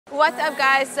What's up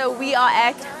guys? So we are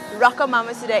at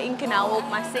RocoMamas today in Canal Walk,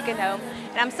 my second home,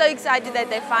 and I'm so excited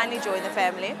that they finally joined the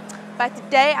family. But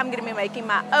today I'm going to be making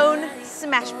my own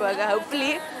smash burger.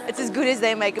 Hopefully it's as good as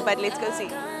they make it, but let's go see.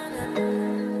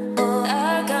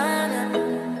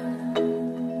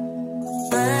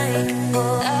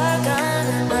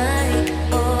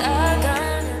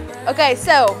 Okay,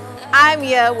 so I'm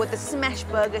here with the smash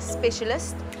burger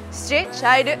specialist. Stretch,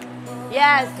 how you do?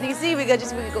 Yes, you see we got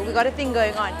a thing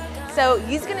going on. So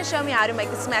he's gonna show me how to make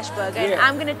the smash burger, and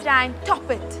I'm gonna try and top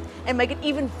it and make it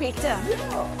even better.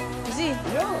 Yeah. You see?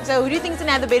 Yeah. So who do you think's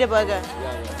gonna have the better burger?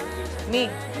 Me.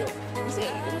 Yeah. You see?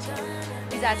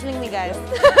 He's hustling me, guys.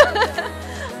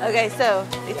 Okay, so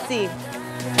let's see.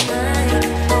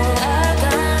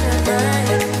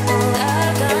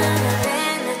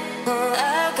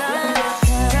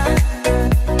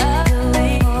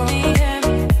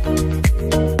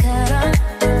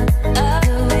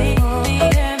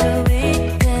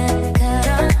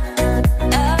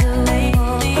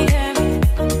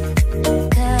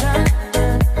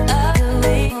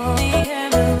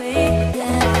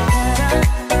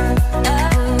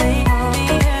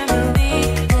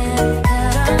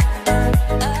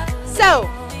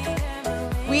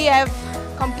 We have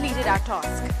completed our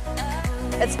task.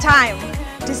 It's time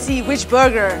to see which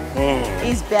burger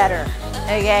is better.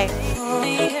 Okay.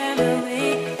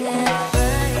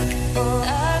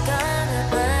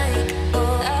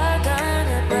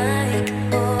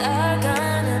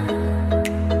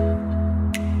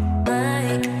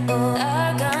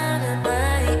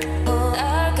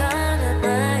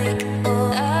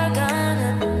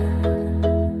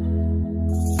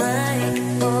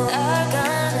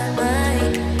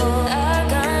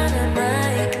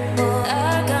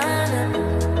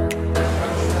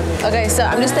 Okay, so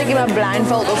I'm just taking my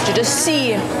blindfold off to just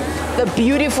see the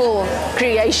beautiful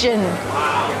creation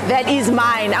that is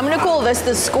mine. I'm gonna call this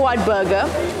the squad burger.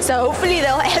 So hopefully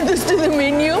they'll add this to the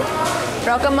menu.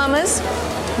 RocoMamas,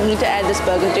 you need to add this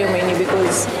burger to your menu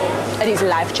because it is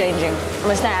life-changing.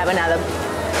 Must I have another?